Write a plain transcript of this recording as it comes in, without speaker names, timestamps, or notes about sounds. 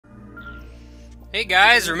Hey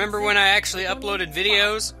guys, remember when I actually uploaded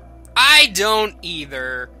videos? I don't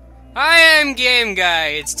either. I am Game Guy.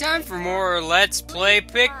 It's time for more Let's Play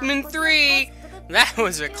Pikmin 3. That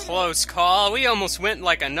was a close call. We almost went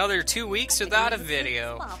like another 2 weeks without a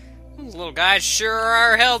video. Those little guys sure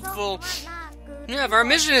are helpful. Yeah, if our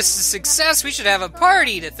mission is a success, we should have a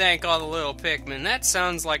party to thank all the little Pikmin. That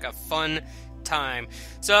sounds like a fun time.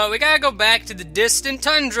 So we gotta go back to the distant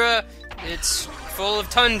tundra. It's full of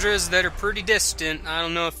tundras that are pretty distant. I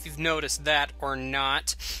don't know if you've noticed that or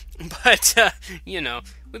not. But, you know,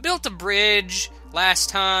 we built a bridge last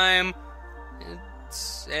time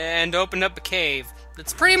and opened up a cave.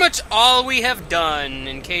 That's pretty much all we have done,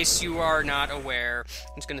 in case you are not aware.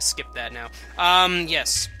 I'm just gonna skip that now.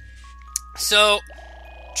 Yes. So,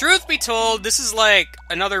 truth be told, this is like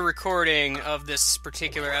another recording of this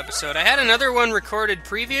particular episode. I had another one recorded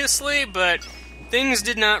previously, but things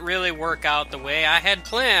did not really work out the way I had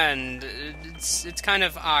planned. It's kind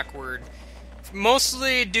of awkward.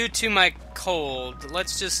 Mostly due to my cold.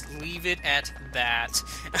 Let's just leave it at that.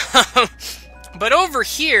 But over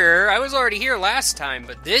here, I was already here last time,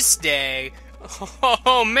 but this day,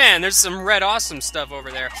 oh man, there's some red awesome stuff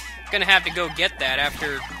over there. Gonna have to go get that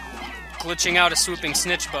after glitching out a swooping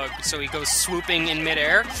snitch bug, so he goes swooping in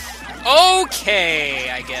midair. Okay,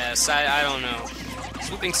 I guess. I don't know.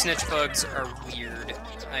 Swooping snitch bugs are weird,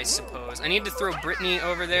 I suppose. I need to throw Brittany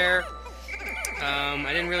over there.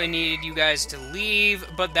 I didn't really need you guys to leave,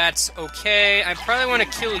 but that's okay. I probably want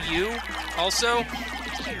to kill you, also.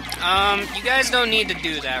 You guys don't need to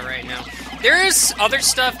do that right now. There is other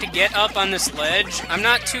stuff to get up on this ledge. I'm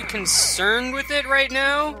not too concerned with it right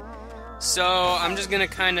now, so I'm just gonna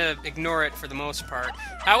kind of ignore it for the most part.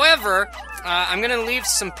 However, I'm gonna leave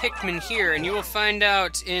some Pikmin here, and you will find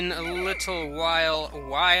out in a little while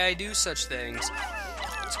why I do such things.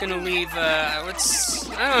 It's gonna leave, I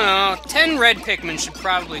don't know, 10 red Pikmin should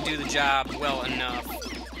probably do the job well enough.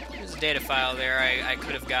 There's a data file there I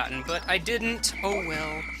could have gotten, but I didn't. Oh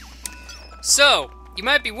well. So, you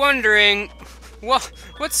might be wondering,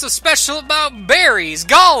 what's so special about berries?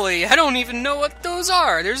 Golly, I don't even know what those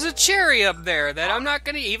are. There's a cherry up there that I'm not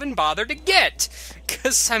gonna even bother to get,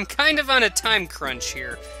 because I'm kind of on a time crunch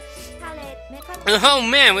here. Oh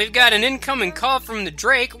man, we've got an incoming call from the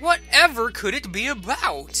Drake. Whatever could it be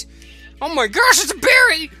about? Oh my gosh, it's a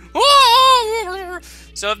berry! Oh!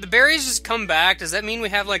 So if the berries just come back, does that mean we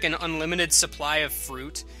have like an unlimited supply of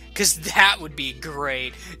fruit? Because that would be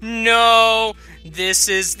great. No, this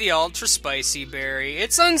is the ultra spicy berry.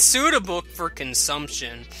 It's unsuitable for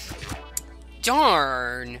consumption.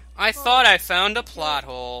 Darn, I thought I found a plot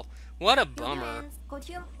hole. What a bummer.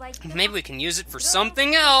 Maybe we can use it for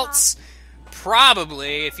something else.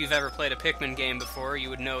 Probably, if you've ever played a Pikmin game before, you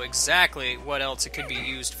would know exactly what else it could be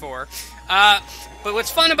used for. But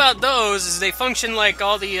what's fun about those is they function like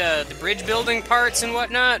all the bridge building parts and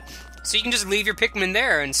whatnot. So you can just leave your Pikmin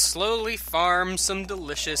there and slowly farm some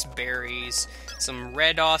delicious berries, some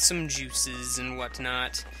red awesome juices and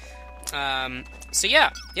whatnot. So yeah,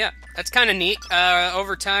 that's kind of neat.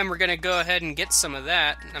 Over time, we're gonna go ahead and get some of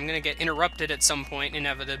that. I'm gonna get interrupted at some point,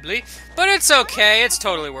 inevitably. But it's okay, it's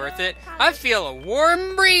totally worth it. I feel a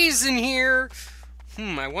warm breeze in here.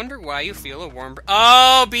 I wonder why you feel a warm breeze.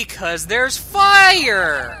 Oh, because there's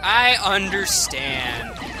fire! I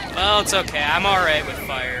understand. Well, it's okay, I'm alright with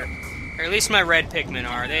fire. Or at least my red Pikmin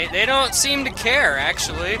are. They don't seem to care,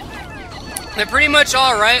 actually. They're pretty much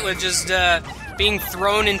alright with just, being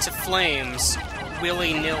thrown into flames,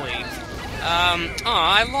 willy-nilly.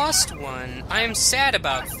 I lost one. I am sad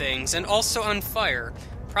about things, and also on fire.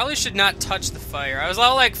 Probably should not touch the fire. I was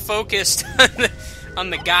all, like, focused on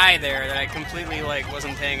the guy there that I completely, like,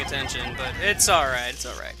 wasn't paying attention, but it's alright, it's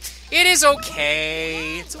alright. It is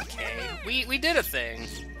okay, it's okay. We did a thing.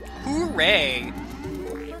 Hooray.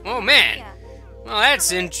 Oh, man. Well,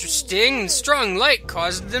 that's interesting. Strong light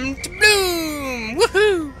caused them to bloom!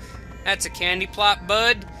 Woohoo! That's a candy plop,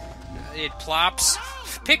 bud. It plops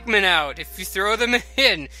Pikmin out if you throw them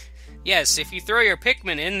in. Yes, if you throw your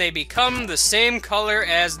Pikmin in, they become the same color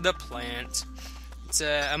as the plant. It's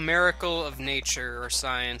a miracle of nature or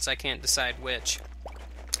science. I can't decide which.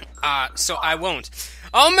 So I won't.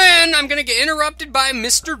 Oh man, I'm gonna get interrupted by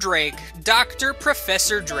Mr. Drake. Dr.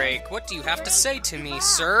 Professor Drake. What do you have to say to me,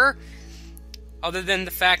 sir? Other than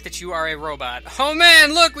the fact that you are a robot. Oh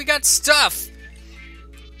man, look, we got stuff!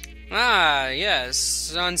 Ah,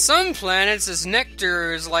 yes. On some planets, this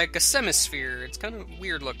nectar is like a semisphere. It's kind of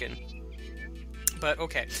weird looking. But,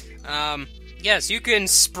 okay. Yes, you can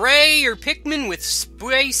spray your Pikmin with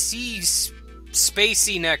spacey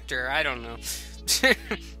nectar. I don't know.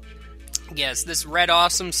 Yes, this red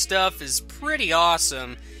awesome stuff is pretty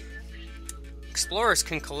awesome. explorers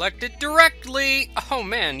can collect it directly. Oh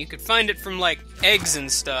man, you could find it from like eggs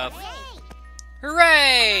and stuff.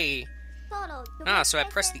 Hooray! Ah, so I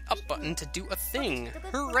press the up button to do a thing.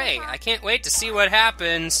 Hooray! I can't wait to see what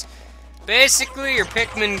happens. Basically, your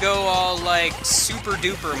Pikmin go all like super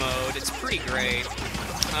duper mode. It's pretty great.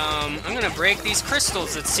 I'm gonna break these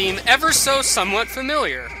crystals that seem ever so somewhat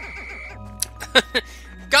familiar.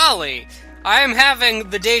 Golly! I am having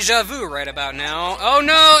the déjà vu right about now. Oh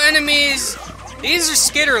no, enemies! These are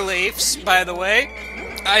skitterleafs, by the way.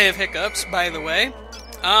 I have hiccups, by the way.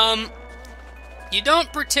 You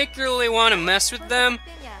don't particularly want to mess with them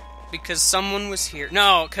because someone was here.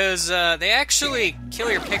 No, because they actually kill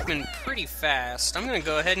your Pikmin pretty fast. I'm gonna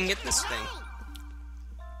go ahead and get this thing.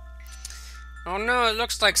 Oh no, it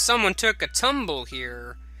looks like someone took a tumble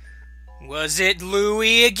here. Was it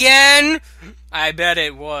Louie again? I bet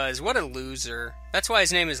it was. What a loser. That's why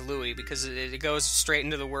his name is Louie, because it goes straight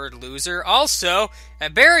into the word loser. Also, I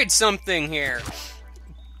buried something here.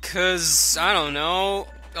 Because, I don't know,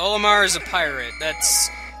 Olimar is a pirate.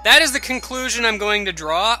 That is the conclusion I'm going to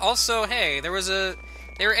draw. Also, hey, there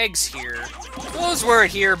were eggs here. Those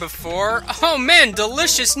weren't here before. Oh man,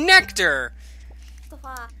 delicious nectar!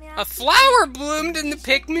 A flower bloomed in the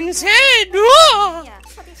Pikmin's head! Whoa!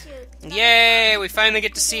 Yay, we finally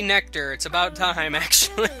get to see nectar. It's about time,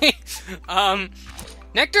 actually.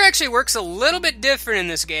 Nectar actually works a little bit different in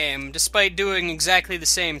this game, despite doing exactly the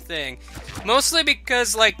same thing. Mostly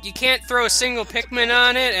because, like, you can't throw a single Pikmin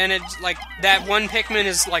on it, and it's, like, that one Pikmin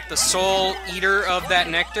is, like, the sole eater of that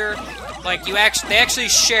nectar. Like, they actually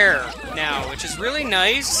share now, which is really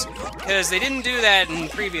nice, because they didn't do that in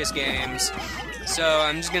previous games. So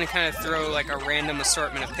I'm just gonna kind of throw like a random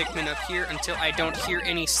assortment of Pikmin up here until I don't hear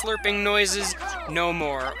any slurping noises no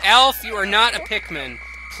more. Alf, you are not a Pikmin.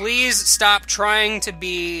 Please stop trying to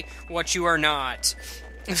be what you are not.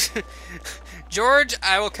 George,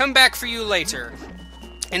 I will come back for you later.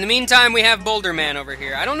 In the meantime, we have Boulder Man over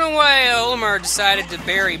here. I don't know why Olimar decided to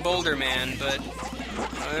bury Boulder Man, but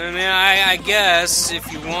I mean, I guess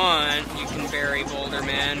if you want, you can bury Boulder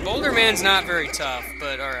Man. Boulder Man's not very tough,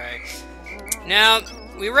 but alright. Now,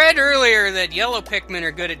 we read earlier that yellow Pikmin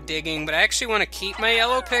are good at digging, but I actually want to keep my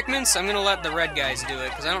yellow Pikmin, so I'm going to let the red guys do it,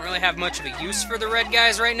 because I don't really have much of a use for the red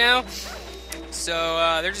guys right now. So,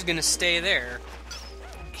 they're just going to stay there.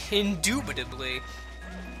 Indubitably.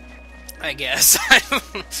 I guess.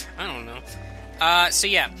 I don't know. So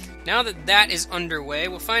yeah, now that that is underway,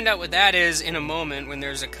 we'll find out what that is in a moment when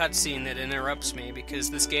there's a cutscene that interrupts me, because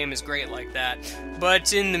this game is great like that.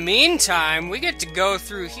 But in the meantime, we get to go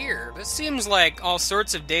through here. This seems like all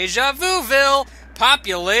sorts of Déjà Vu-ville.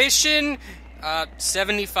 Population,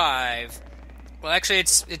 75. Well, actually,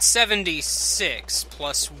 it's 76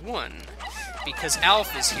 plus 1. Because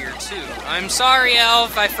Alf is here, too. I'm sorry,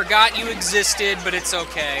 Alf, I forgot you existed, but it's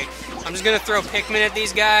okay. I'm just gonna throw Pikmin at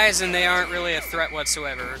these guys, and they aren't really a threat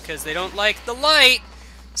whatsoever, because they don't like the light.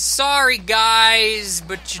 Sorry, guys,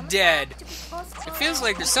 but you're dead. It feels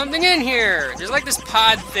like there's something in here. There's like this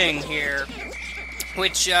pod thing here,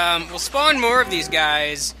 which will spawn more of these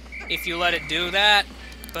guys if you let it do that.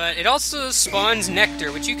 But it also spawns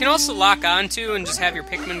nectar, which you can also lock onto and just have your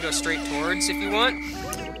Pikmin go straight towards if you want.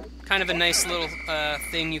 Kind of a nice little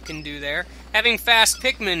thing you can do there. Having fast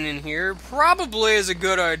Pikmin in here probably is a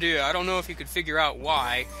good idea. I don't know if you could figure out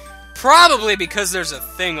why. Probably because there's a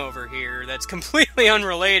thing over here that's completely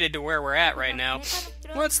unrelated to where we're at right now.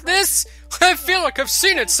 What's this? I feel like I've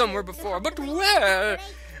seen it somewhere before, but where?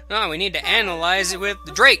 Oh, we need to analyze it with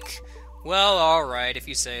the Drake. Well, alright, if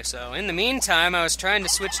you say so. In the meantime, I was trying to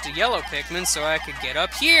switch to yellow Pikmin so I could get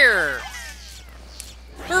up here.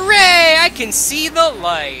 Hooray! I can see the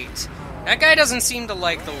light! That guy doesn't seem to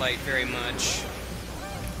like the light very much.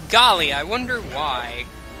 Golly, I wonder why.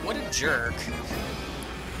 What a jerk.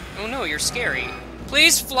 Oh no, you're scary.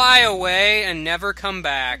 Please fly away and never come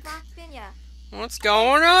back. What's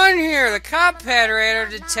going on here? The cop pad radar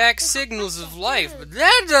detects signals of life, but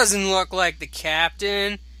that doesn't look like the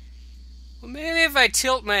captain. Well, maybe if I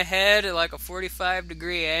tilt my head at like a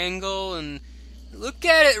 45-degree angle and look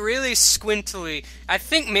at it really squintily, I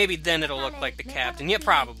think maybe then it'll look like the captain. Yeah,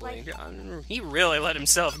 probably. He really let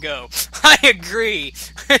himself go. I agree.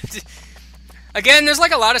 Again, there's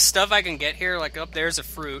like a lot of stuff I can get here, like, oh, there's a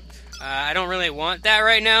fruit. I don't really want that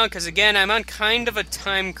right now, because again, I'm on kind of a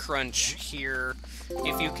time crunch here,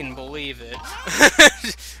 if you can believe it.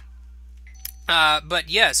 But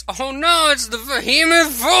yes. Oh no, it's the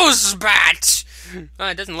Behemoth Fozbat!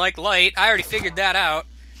 It doesn't like light. I already figured that out.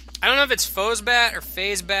 I don't know if it's Fozbat or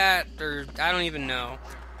Phasebat, or I don't even know.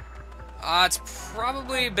 It's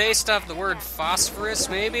probably based off the word phosphorus,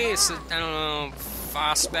 maybe? It's, I don't know,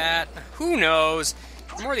 Phosbat? Who knows?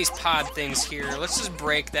 More of these pod things here. Let's just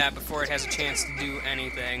break that before it has a chance to do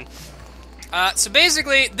anything. So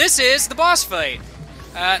basically, this is the boss fight.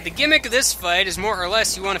 The gimmick of this fight is more or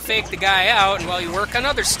less you want to fake the guy out and while you work on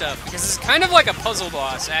other stuff, because it's kind of like a puzzle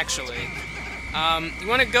boss, actually. You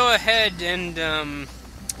want to go ahead and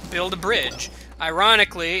build a bridge.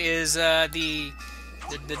 Ironically, is the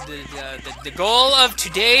goal of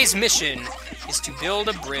today's mission is to build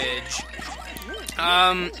a bridge.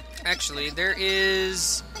 Actually, there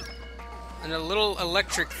is a little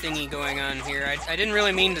electric thingy going on here. I didn't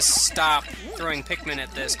really mean to stop throwing Pikmin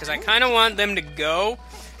at this, because I kind of want them to go,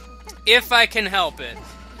 if I can help it.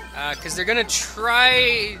 Because they're going to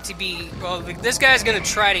try to be... Well, this guy's going to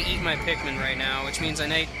try to eat my Pikmin right now, which means I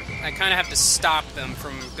kind of have to stop them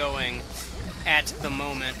from going at the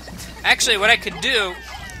moment. Actually, what I could do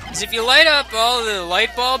is if you light up all the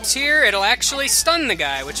light bulbs here, it'll actually stun the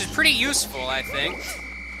guy, which is pretty useful, I think.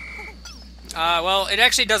 Well, it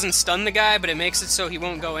actually doesn't stun the guy, but it makes it so he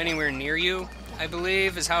won't go anywhere near you, I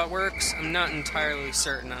believe, is how it works. I'm not entirely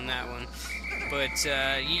certain on that one. But,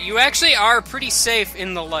 you actually are pretty safe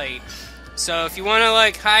in the light. So if you want to,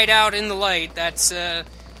 like, hide out in the light, it's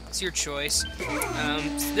your choice.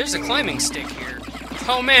 There's a climbing stick here.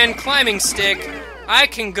 Oh man, climbing stick! I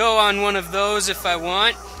can go on one of those if I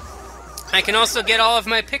want. I can also get all of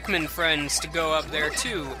my Pikmin friends to go up there,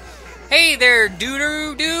 too. Hey there,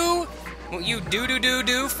 doo-doo-doo! You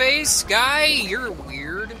doo-doo-doo-doo face guy, you're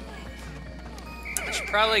weird. I should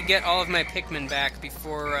probably get all of my Pikmin back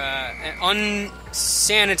before an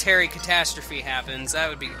unsanitary catastrophe happens. That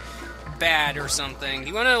would be bad or something.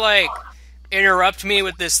 You want to, like, interrupt me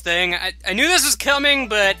with this thing? I knew this was coming,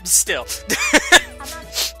 but still.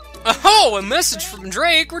 Oh, a message from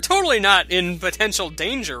Drake. We're totally not in potential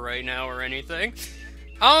danger right now or anything.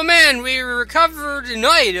 Oh man, we recovered an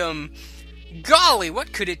item. Golly,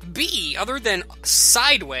 what could it be other than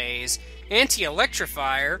sideways?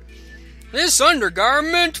 Anti-electrifier? This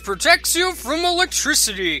undergarment protects you from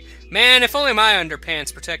electricity. Man, if only my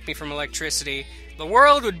underpants protect me from electricity, the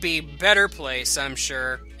world would be a better place, I'm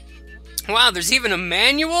sure. Wow, there's even a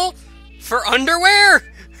manual for underwear?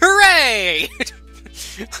 Hooray!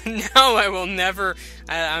 Now I will never...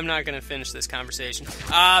 I'm not going to finish this conversation.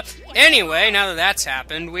 Anyway, now that that's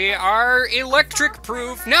happened, we are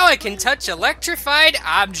electric-proof. Now I can touch electrified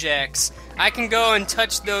objects. I can go and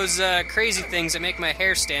touch those crazy things that make my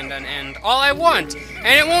hair stand on end all I want,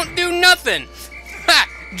 and it won't do nothing. Ha!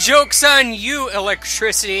 Joke's on you,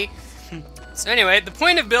 electricity. So anyway, the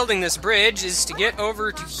point of building this bridge is to get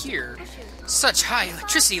over to here. Such high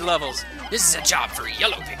electricity levels. This is a job for a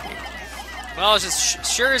yellow Pikmin. Well, it just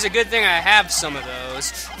sure is a good thing I have some of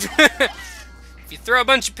those. If you throw a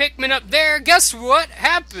bunch of Pikmin up there, guess what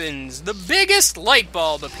happens? The biggest light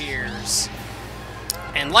bulb appears.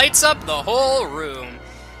 And lights up the whole room.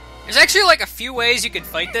 There's actually like a few ways you could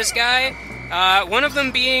fight this guy. One of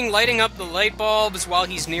them being lighting up the light bulbs while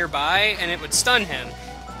he's nearby, and it would stun him.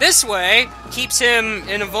 This way keeps him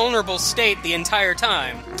in a vulnerable state the entire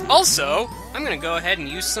time. Also, I'm gonna go ahead and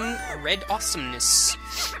use some red awesomeness.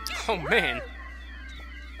 Oh man.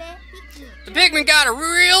 The Pikmin got a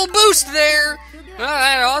real boost there! Well,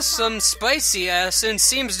 that awesome spicy essence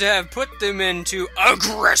seems to have put them into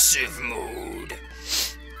aggressive mode.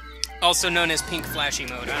 Also known as pink flashy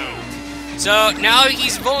mode, I don't know. So, now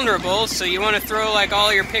he's vulnerable, so you want to throw like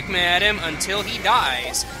all your Pikmin at him until he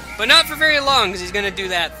dies. But not for very long, because he's going to do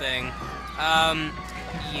that thing.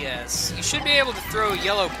 Yes. You should be able to throw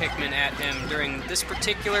yellow Pikmin at him during this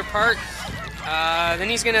particular part. Then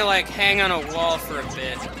he's gonna, like, hang on a wall for a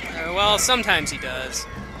bit. Well, sometimes he does.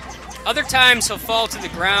 Other times he'll fall to the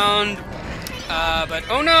ground. But,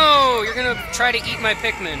 oh no! You're gonna try to eat my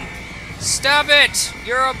Pikmin. Stop it!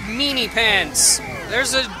 You're a meanie pants!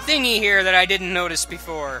 There's a thingy here that I didn't notice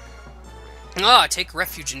before. Ah, take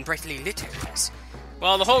refuge in brightly lit areas.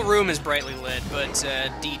 Well, the whole room is brightly lit, but,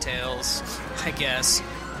 details, I guess.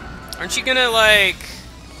 Aren't you gonna, like...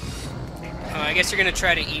 Oh, I guess you're gonna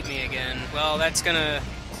try to eat me again. Well, that's gonna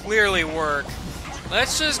clearly work.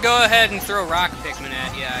 Let's just go ahead and throw rock Pikmin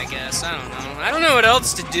at you, I guess. I don't know. I don't know what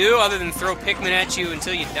else to do other than throw Pikmin at you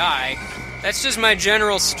until you die. That's just my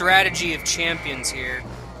general strategy of champions here.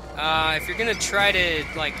 If you're gonna try to,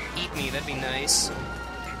 like, eat me, that'd be nice.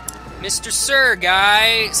 Mr. Sir,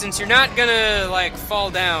 guy, since you're not gonna, like, fall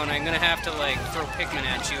down, I'm gonna have to, like, throw Pikmin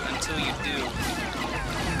at you until you do.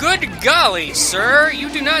 Good golly, sir! You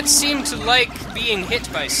do not seem to like being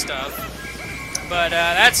hit by stuff. But,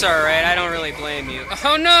 that's alright, I don't really blame you.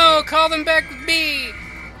 Oh no! Call them back with me!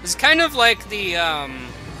 It's kind of like the, I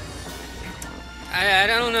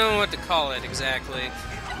don't know what to call it exactly.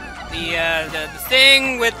 The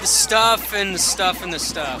thing with the stuff and the stuff and the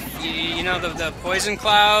stuff. You know, the poison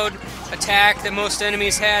cloud attack that most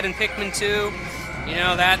enemies had in Pikmin 2? You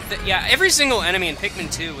know, yeah, every single enemy in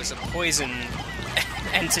Pikmin 2 was a poison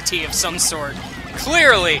entity of some sort.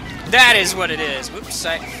 Clearly, that is what it is. Whoops,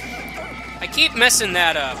 I keep messing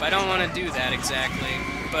that up. I don't want to do that exactly.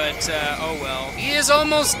 But, oh well. He is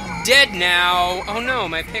almost dead now. Oh no,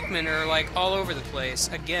 my Pikmin are, like, all over the place.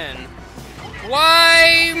 Again.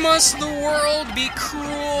 Why must the world be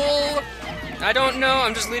cruel? I don't know.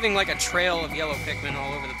 I'm just leaving, like, a trail of yellow Pikmin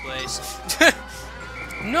all over the place.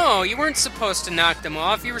 No, you weren't supposed to knock them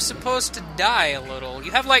off. You were supposed to die a little.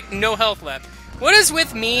 You have, like, no health left. What is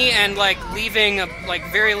with me and, like, leaving, like,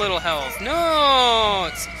 very little health?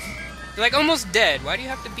 No! You're, like, almost dead. Why do you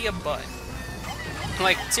have to be a butt?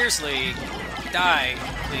 Like, seriously, die,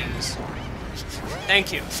 please.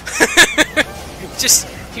 Thank you. Just,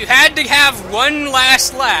 you had to have one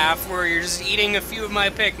last laugh where you're just eating a few of my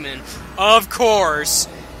Pikmin. Of course.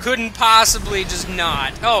 Couldn't possibly just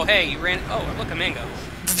not. Oh, hey, you ran... Oh, look, a mango.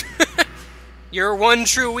 Your one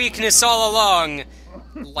true weakness all along.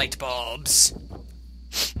 Light bulbs.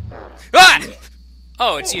 Ah!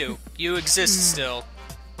 Oh, it's you. You exist still.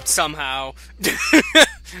 Somehow.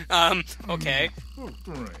 Okay.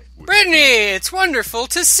 Brittany, it's wonderful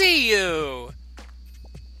to see you!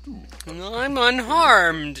 I'm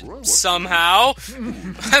unharmed, somehow.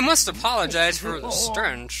 I must apologize for the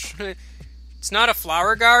stench. It's not a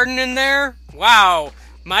flower garden in there? Wow,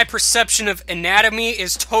 my perception of anatomy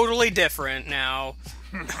is totally different now.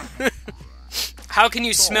 How can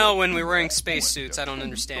you smell when we're wearing spacesuits? I don't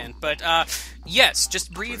understand. But, yes,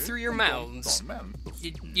 just breathe through your mouths.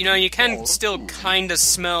 You know, you can still kinda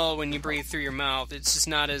smell when you breathe through your mouth. It's just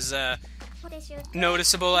not as,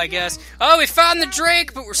 noticeable, I guess. Oh, we found the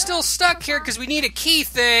Drake, but we're still stuck here because we need a key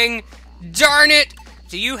thing. Darn it!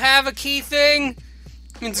 Do you have a key thing?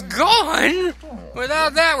 It's gone!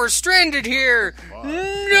 Without that, we're stranded here!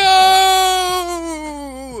 No!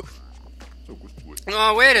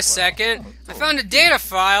 Oh, wait a second. I found a data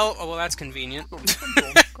file. Oh, well, that's convenient. I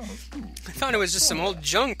thought it was just some old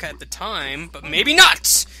junk at the time, but maybe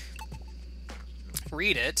not!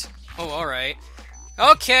 Read it. Oh, alright.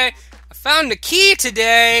 Okay, I found a key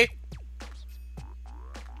today!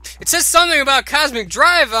 It says something about Cosmic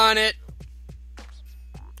Drive on it!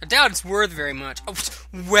 I doubt it's worth very much. Oh,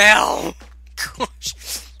 well!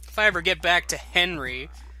 Gosh. If I ever get back to Henry,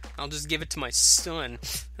 I'll just give it to my son.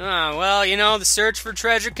 Ah, well, you know, the search for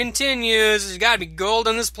treasure continues. There's gotta be gold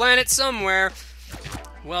on this planet somewhere.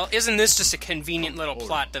 Well, isn't this just a convenient little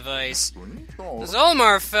plot device? This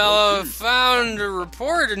Olmar fellow found a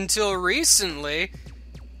report until recently.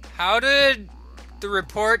 How did the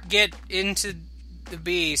report get into the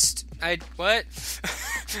beast? What?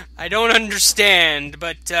 I don't understand,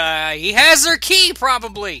 but, he has their key,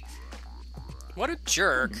 probably. What a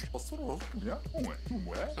jerk. Oh,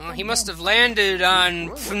 he must have landed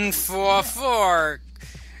on 4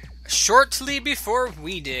 shortly before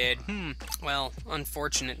we did. Well,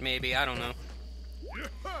 unfortunate maybe, I don't know.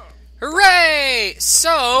 Hooray!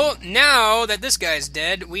 So, now that this guy's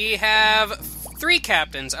dead, we have 3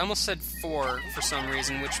 captains. I almost said 4 for some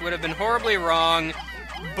reason, which would have been horribly wrong,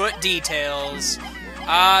 but details.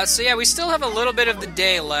 So yeah, we still have a little bit of the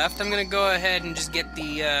day left. I'm gonna go ahead and just get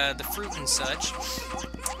the fruit and such.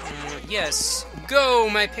 Yes, go,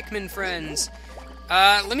 my Pikmin friends.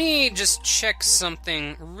 Let me just check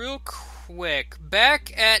something real quick.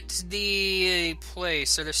 Back at the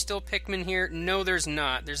place, are there still Pikmin here? No, there's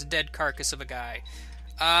not. There's a dead carcass of a guy.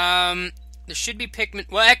 There should be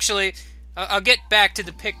Pikmin... Well, actually, I'll get back to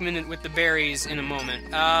the Pikmin with the berries in a moment.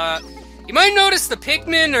 You might notice the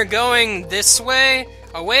Pikmin are going this way.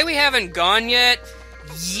 A way we haven't gone yet.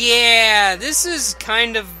 Yeah, this is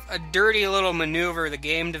kind of a dirty little maneuver the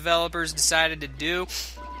game developers decided to do.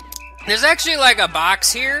 There's actually, like, a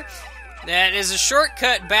box here that is a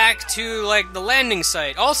shortcut back to, like, the landing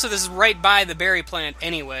site. Also, this is right by the berry plant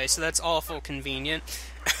anyway, so that's awful convenient.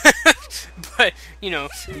 But, you know,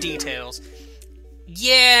 details.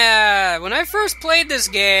 Yeah, when I first played this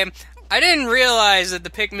game, I didn't realize that the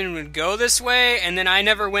Pikmin would go this way, and then I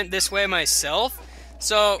never went this way myself.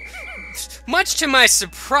 So, much to my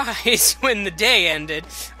surprise when the day ended,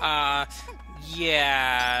 yeah,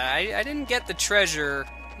 I didn't get the treasure.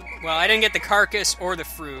 Well, I didn't get the carcass or the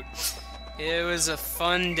fruit. It was a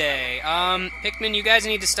fun day. Pikmin, you guys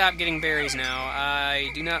need to stop getting berries now. I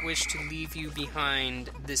do not wish to leave you behind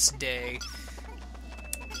this day.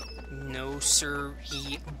 No, sir,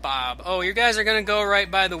 Bob. Oh, you guys are gonna go right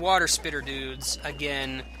by the water spitter dudes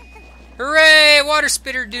again. Hooray! Water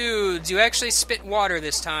spitter dudes! You actually spit water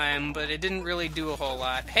this time, but it didn't really do a whole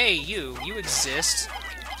lot. Hey, you exist.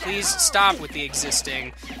 Please stop with the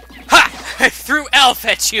existing. Ha! I threw Elf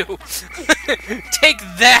at you! Take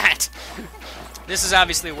that! This is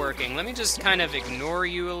obviously working. Let me just kind of ignore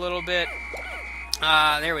you a little bit.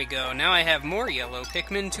 There we go. Now I have more yellow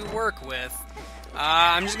Pikmin to work with.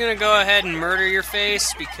 I'm just gonna go ahead and murder your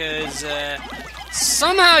face because,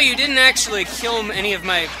 somehow you didn't actually kill any of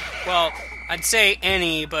my... Well, I'd say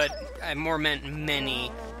any, but I more meant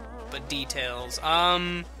many, but details.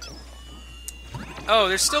 Oh,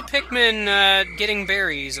 there's still Pikmin, getting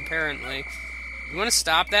berries, apparently. You wanna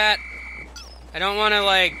stop that? I don't wanna,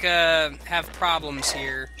 like, have problems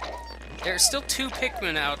here. There's still 2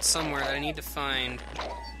 Pikmin out somewhere that I need to find.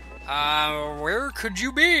 Where could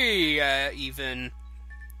you be, even?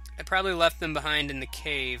 I probably left them behind in the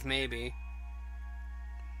cave, maybe.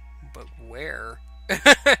 But where?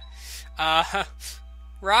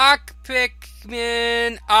 Rock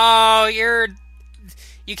Pikmin. Oh,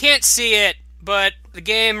 you can't see it, but the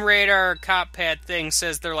game radar cop pad thing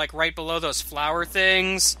says they're like right below those flower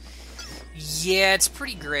things. Yeah, it's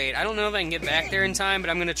pretty great. I don't know if I can get back there in time, but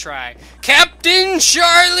I'm gonna try. Captain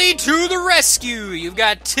Charlie to the rescue! You've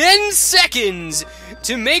got 10 seconds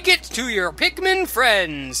to make it to your Pikmin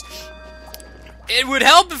friends. It would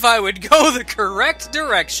help if I would go the correct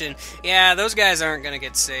direction. Yeah, those guys aren't gonna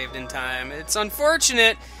get saved in time. It's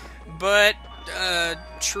unfortunate, but,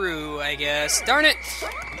 true, I guess. Darn it!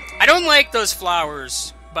 I don't like those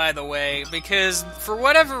flowers, by the way, because for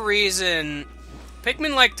whatever reason,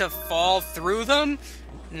 Pikmin like to fall through them,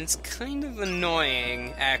 and it's kind of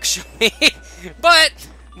annoying, actually. But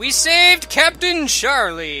we saved Captain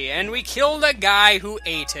Charlie, and we killed a guy who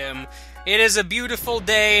ate him. It is a beautiful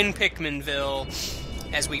day in Pikminville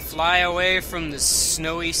as we fly away from the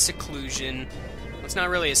snowy seclusion. Well, it's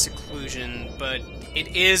not really a seclusion, but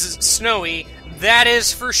it is snowy, that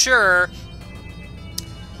is for sure.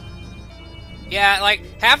 Yeah,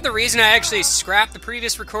 like, half the reason I actually scrapped the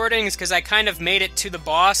previous recording is because I kind of made it to the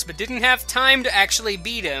boss, but didn't have time to actually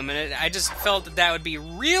beat him, and I just felt that that would be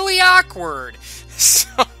really awkward. So,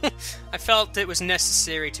 I felt it was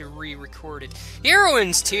necessary to re-record it.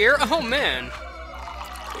 Heroine's tear? Oh, man.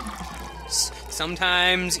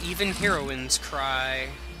 Sometimes even heroines cry.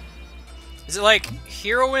 Is it like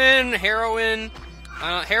heroine? Heroine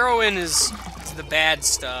is the bad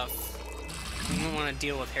stuff. You don't want to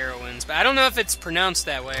deal with heroines, but I don't know if it's pronounced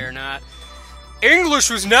that way or not. English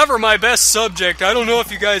was never my best subject. I don't know if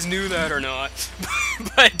you guys knew that or not.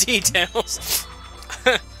 But details.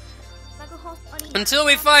 Until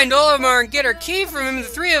we find Olimar and get our key from him, the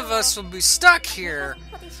 3 of us will be stuck here.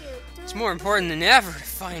 It's more important than ever to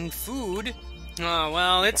find food. Oh,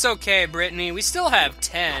 well, it's okay, Brittany. We still have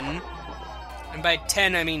 10. And by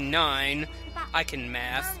 10, I mean 9. I can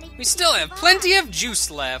math. We still have plenty of juice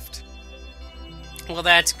left. Well,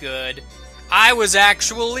 that's good. I was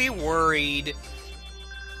actually worried.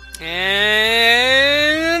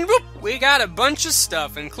 And whoop, we got a bunch of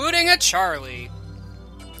stuff, including a Charlie.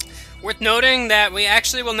 Worth noting that we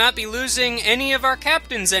actually will not be losing any of our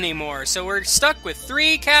captains anymore, so we're stuck with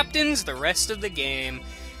 3 captains the rest of the game.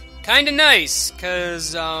 Kinda nice,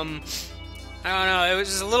 because, I don't know, it was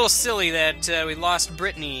just a little silly that we lost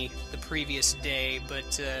Brittany the previous day,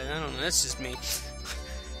 but, I don't know, that's just me.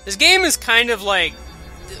 This game is kind of like,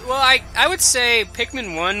 well, I would say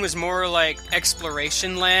Pikmin 1 was more like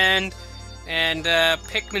exploration land, and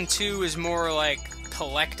Pikmin 2 is more like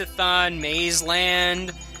collectathon, maze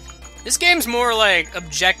land. This game's more like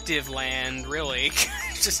objective land, really.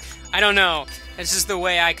 Just, I don't know. It's just the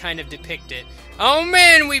way I kind of depict it. Oh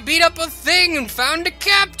man, we beat up a thing and found a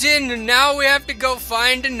captain, and now we have to go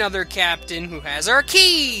find another captain who has our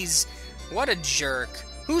keys. What a jerk.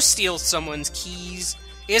 Who steals someone's keys?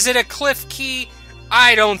 Is it a Cliff key?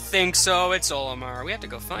 I don't think so. It's Olimar. We have to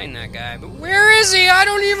go find that guy. But where is he? I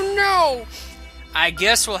don't even know. I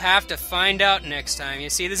guess we'll have to find out next time. You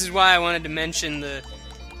see, this is why I wanted to mention the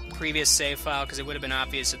previous save file, because it would have been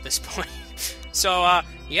obvious at this point. So,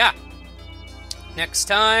 yeah. Next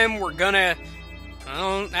time, we're gonna... I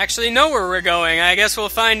don't actually know where we're going. I guess we'll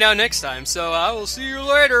find out next time. So, I will see you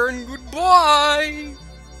later, and goodbye!